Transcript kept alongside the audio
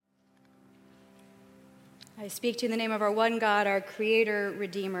I speak to you in the name of our one God, our Creator,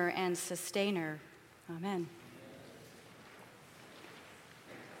 Redeemer, and Sustainer. Amen.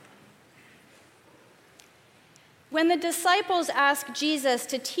 When the disciples ask Jesus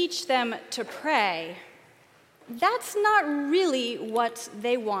to teach them to pray, that's not really what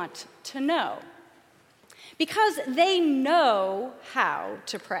they want to know, because they know how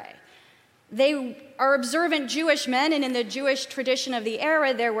to pray. They are observant Jewish men, and in the Jewish tradition of the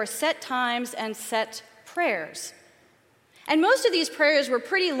era, there were set times and set prayers. And most of these prayers were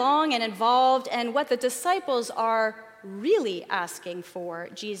pretty long and involved, and what the disciples are really asking for,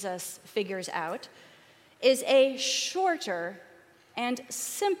 Jesus figures out, is a shorter and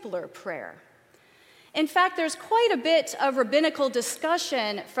simpler prayer. In fact, there's quite a bit of rabbinical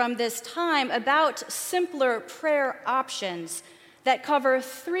discussion from this time about simpler prayer options that cover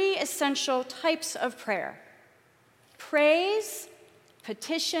three essential types of prayer: praise,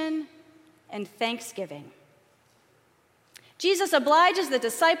 petition, and thanksgiving. Jesus obliges the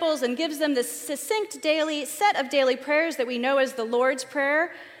disciples and gives them the succinct set of daily prayers that we know as the Lord's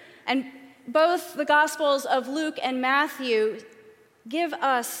Prayer. And both the Gospels of Luke and Matthew give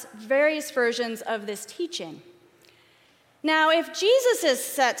us various versions of this teaching. Now, if Jesus'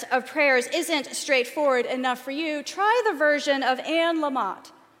 set of prayers isn't straightforward enough for you, try the version of Anne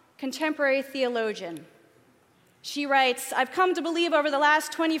Lamott, contemporary theologian. She writes, "I've come to believe over the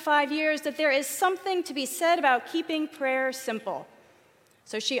last 25 years that there is something to be said about keeping prayer simple."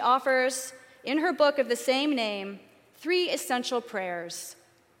 So she offers, in her book of the same name, 3 essential prayers: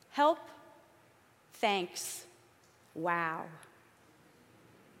 help, thanks, wow.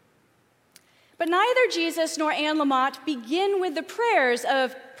 But neither Jesus nor Anne Lamott begin with the prayers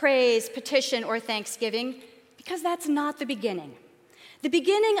of praise, petition, or thanksgiving, because that's not the beginning. The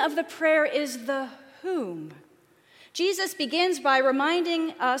beginning of the prayer is the whom. Jesus begins by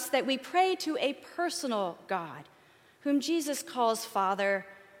reminding us that we pray to a personal God, whom Jesus calls Father.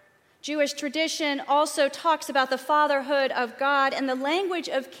 Jewish tradition also talks about the fatherhood of God, and the language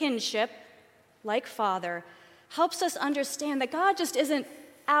of kinship, like father, helps us understand that God just isn't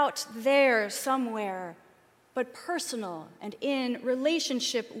out there somewhere, but personal and in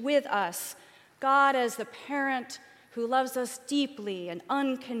relationship with us. God as the parent who loves us deeply and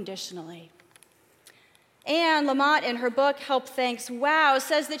unconditionally. Anne Lamott, in her book, Help, Thanks, Wow,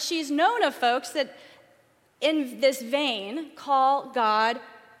 says that she's known of folks that in this vein call God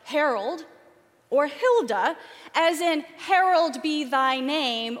Harold or Hilda, as in Harold be thy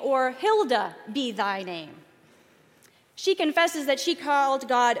name or Hilda be thy name. She confesses that she called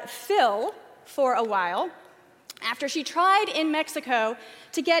God Phil for a while after she tried in Mexico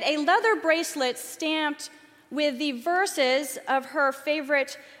to get a leather bracelet stamped with the verses of her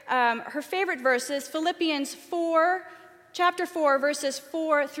favorite verses, Philippians 4, chapter 4, verses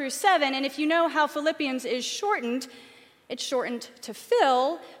 4 through 7. And if you know how Philippians is shortened, it's shortened to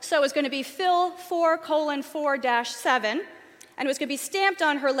Phil, so it's going to be Phil 4:4-7. And it was going to be stamped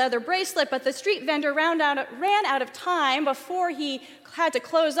on her leather bracelet, but the street vendor ran out of time before he had to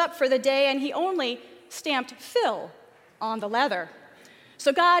close up for the day, and he only stamped Phil on the leather.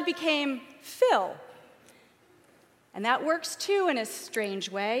 So God became Phil. And that works too in a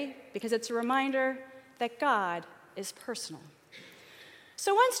strange way, because it's a reminder that God is personal.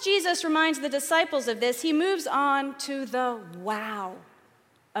 So once Jesus reminds the disciples of this, he moves on to the wow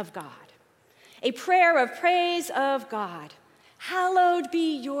of God, a prayer of praise of God. Hallowed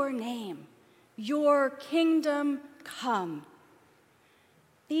be your name, your kingdom come.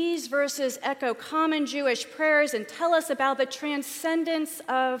 These verses echo common Jewish prayers and tell us about the transcendence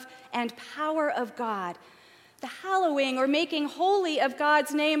of and power of God. The hallowing or making holy of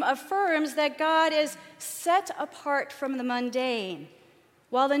God's name affirms that God is set apart from the mundane,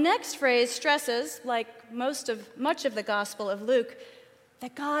 while the next phrase stresses, like much of the Gospel of Luke,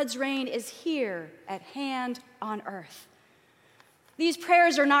 that God's reign is here at hand on earth. These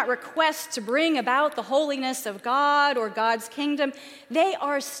prayers are not requests to bring about the holiness of God or God's kingdom. They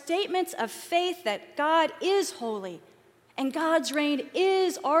are statements of faith that God is holy, and God's reign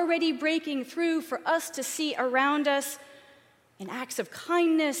is already breaking through for us to see around us in acts of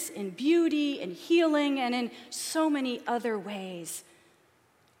kindness, in beauty, in healing, and in so many other ways.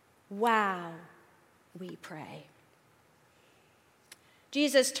 Wow, we pray.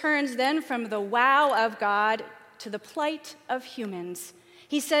 Jesus turns then from the wow of God to the plight of humans.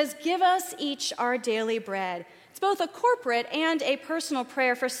 He says, "Give us each our daily bread." It's both a corporate and a personal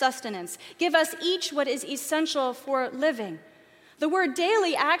prayer for sustenance. Give us each what is essential for living. The word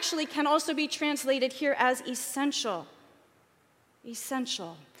daily actually can also be translated here as essential.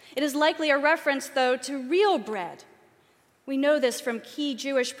 Essential. It is likely a reference, though, to real bread, We know this from key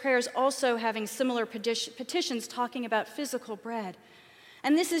Jewish prayers also having similar petitions talking about physical bread.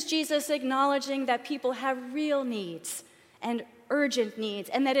 And this is Jesus acknowledging that people have real needs and urgent needs,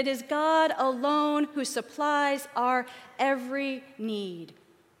 and that it is God alone who supplies our every need.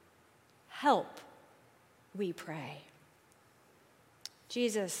 Help, we pray.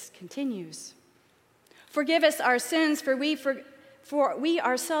 Jesus continues, forgive us our sins, for we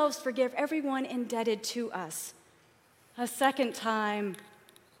ourselves forgive everyone indebted to us. A second time,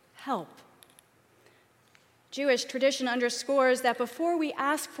 help. Jewish tradition underscores that before we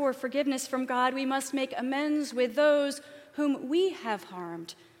ask for forgiveness from God, we must make amends with those whom we have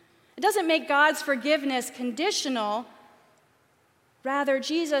harmed. It doesn't make God's forgiveness conditional. Rather,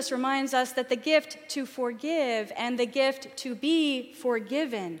 Jesus reminds us that the gift to forgive and the gift to be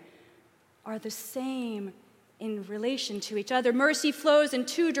forgiven are the same in relation to each other. Mercy flows in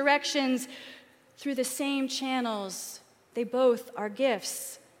two directions through the same channels. They both are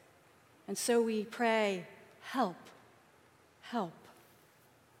gifts. And so we pray, help, help.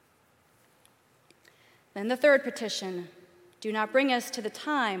 Then the third petition, do not bring us to the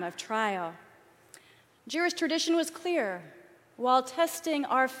time of trial. Jewish tradition was clear. While testing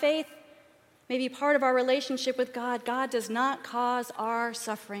our faith may be part of our relationship with God, God does not cause our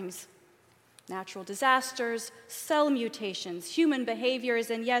sufferings. Natural disasters, cell mutations, human behaviors,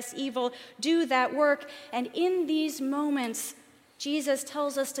 and yes, evil do that work. And in these moments, Jesus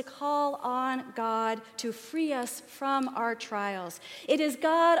tells us to call on God to free us from our trials. It is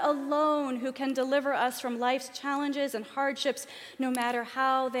God alone who can deliver us from life's challenges and hardships, no matter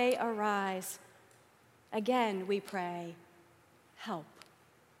how they arise. Again, we pray, help.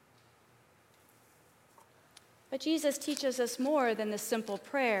 But Jesus teaches us more than the simple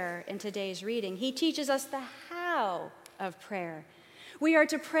prayer in today's reading. He teaches us the how of prayer. We are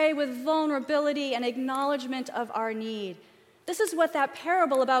to pray with vulnerability and acknowledgement of our need. This is what that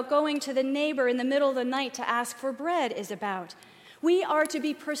parable about going to the neighbor in the middle of the night to ask for bread is about. We are to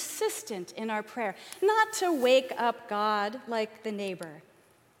be persistent in our prayer, not to wake up God like the neighbor,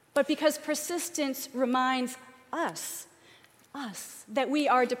 but because persistence reminds us that we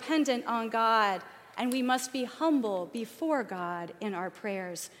are dependent on God and we must be humble before God in our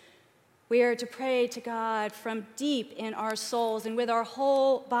prayers. We are to pray to God from deep in our souls and with our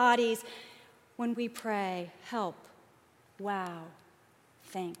whole bodies. When we pray, help, wow,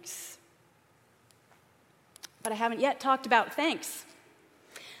 thanks. But I haven't yet talked about thanks.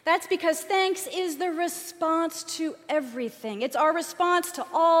 That's because thanks is the response to everything. It's our response to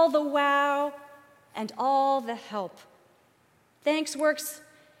all the wow and all the help. Thanks works.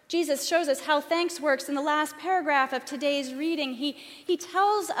 Jesus shows us how thanks works in the last paragraph of today's reading. He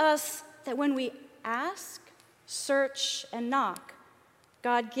tells us that when we ask, search, and knock,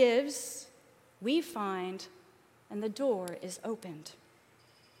 God gives, we find, and the door is opened.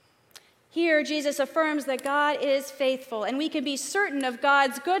 Here, Jesus affirms that God is faithful, and we can be certain of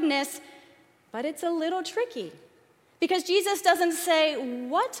God's goodness, but it's a little tricky because Jesus doesn't say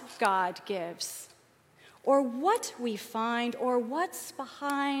what God gives, or what we find, or what's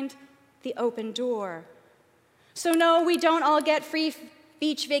behind the open door. So no, we don't all get free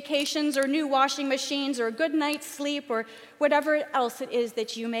beach vacations or new washing machines or a good night's sleep or whatever else it is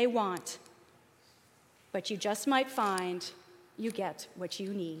that you may want. But you just might find you get what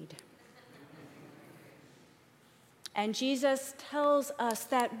you need. And Jesus tells us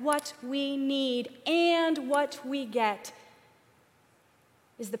that what we need and what we get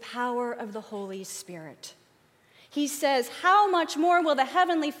is the power of the Holy Spirit. He says, how much more will the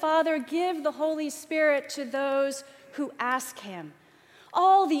Heavenly Father give the Holy Spirit to those who ask him?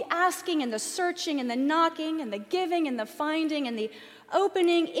 All the asking and the searching and the knocking and the giving and the finding and the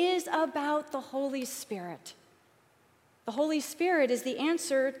opening is about the Holy Spirit. The Holy Spirit is the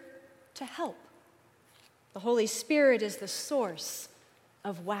answer to help. The Holy Spirit is the source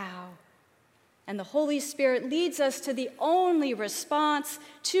of wow. And the Holy Spirit leads us to the only response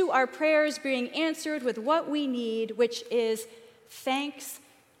to our prayers being answered with what we need, which is thanks,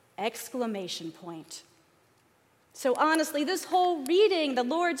 exclamation point. So honestly, this whole reading, the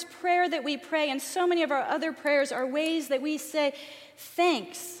Lord's Prayer that we pray, and so many of our other prayers are ways that we say,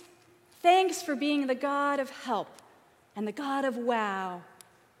 thanks. Thanks for being the God of help and the God of wow.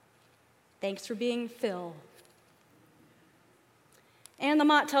 Thanks for being Phil. Anne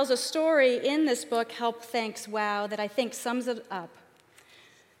Lamott tells a story in this book, Help, Thanks, Wow, that I think sums it up.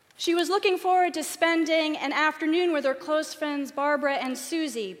 She was looking forward to spending an afternoon with her close friends Barbara and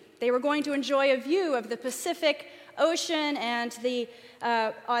Susie. They were going to enjoy a view of the Pacific Ocean and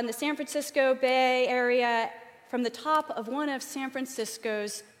on the San Francisco Bay Area from the top of one of San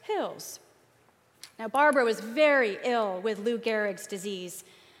Francisco's hills. Now, Barbara was very ill with Lou Gehrig's disease,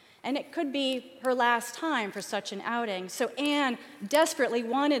 and it could be her last time for such an outing. So Anne desperately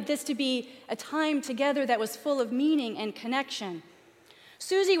wanted this to be a time together that was full of meaning and connection.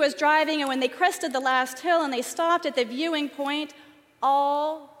 Susie was driving, and when they crested the last hill and they stopped at the viewing point,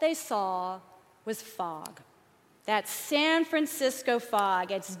 all they saw was fog. That San Francisco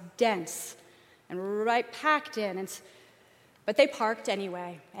fog. It's dense and right packed in. But they parked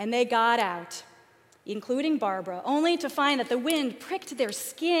anyway, and they got out, including Barbara, only to find that the wind pricked their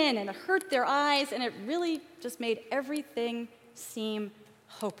skin and it hurt their eyes, and it really just made everything seem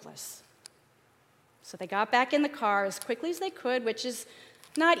hopeless. So they got back in the car as quickly as they could, which is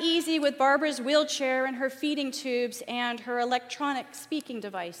not easy with Barbara's wheelchair and her feeding tubes and her electronic speaking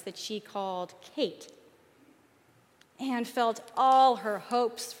device that she called Kate. Anne felt all her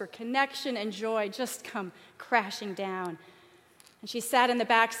hopes for connection and joy just come crashing down. And she sat in the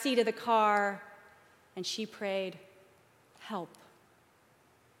back seat of the car and she prayed, "Help,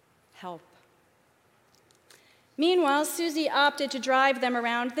 help." Meanwhile, Susie opted to drive them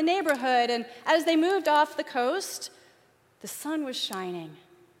around the neighborhood, and as they moved off the coast, the sun was shining,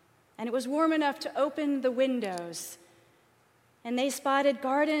 and it was warm enough to open the windows, and they spotted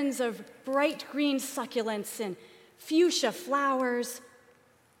gardens of bright green succulents and fuchsia flowers.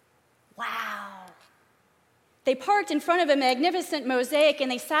 Wow. They parked in front of a magnificent mosaic,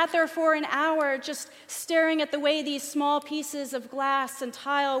 and they sat there for an hour just staring at the way these small pieces of glass and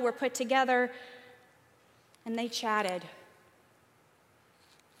tile were put together, and they chatted.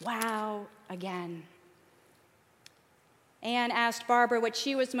 Wow again. Anne asked Barbara what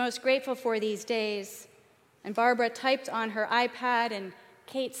she was most grateful for these days, and Barbara typed on her iPad, and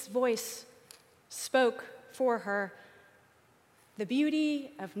Kate's voice spoke for her. The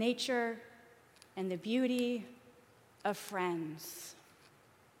beauty of nature and the beauty of friends.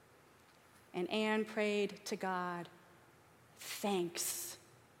 And Anne prayed to God, "Thanks,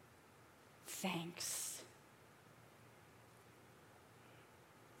 thanks."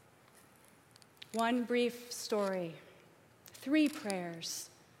 One brief story. 3 prayers: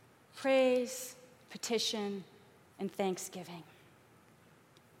 praise, petition, and thanksgiving.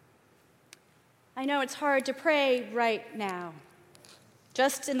 I know it's hard to pray right now.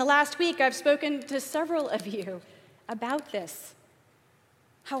 Just in the last week, I've spoken to several of you about this.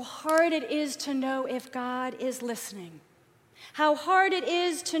 How hard it is to know if God is listening. How hard it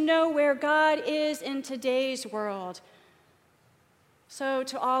is to know where God is in today's world. So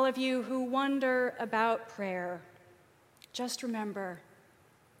to all of you who wonder about prayer, just remember,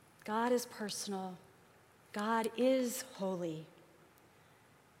 God is personal, God is holy,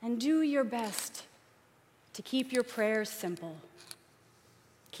 and do your best to keep your prayers simple.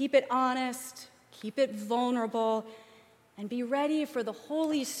 Keep it honest, keep it vulnerable, and be ready for the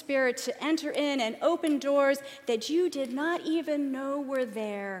Holy Spirit to enter in and open doors that you did not even know were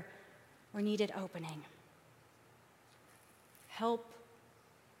there or needed opening. Help,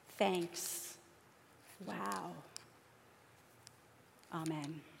 thanks, wow.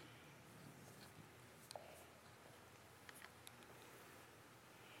 Amen.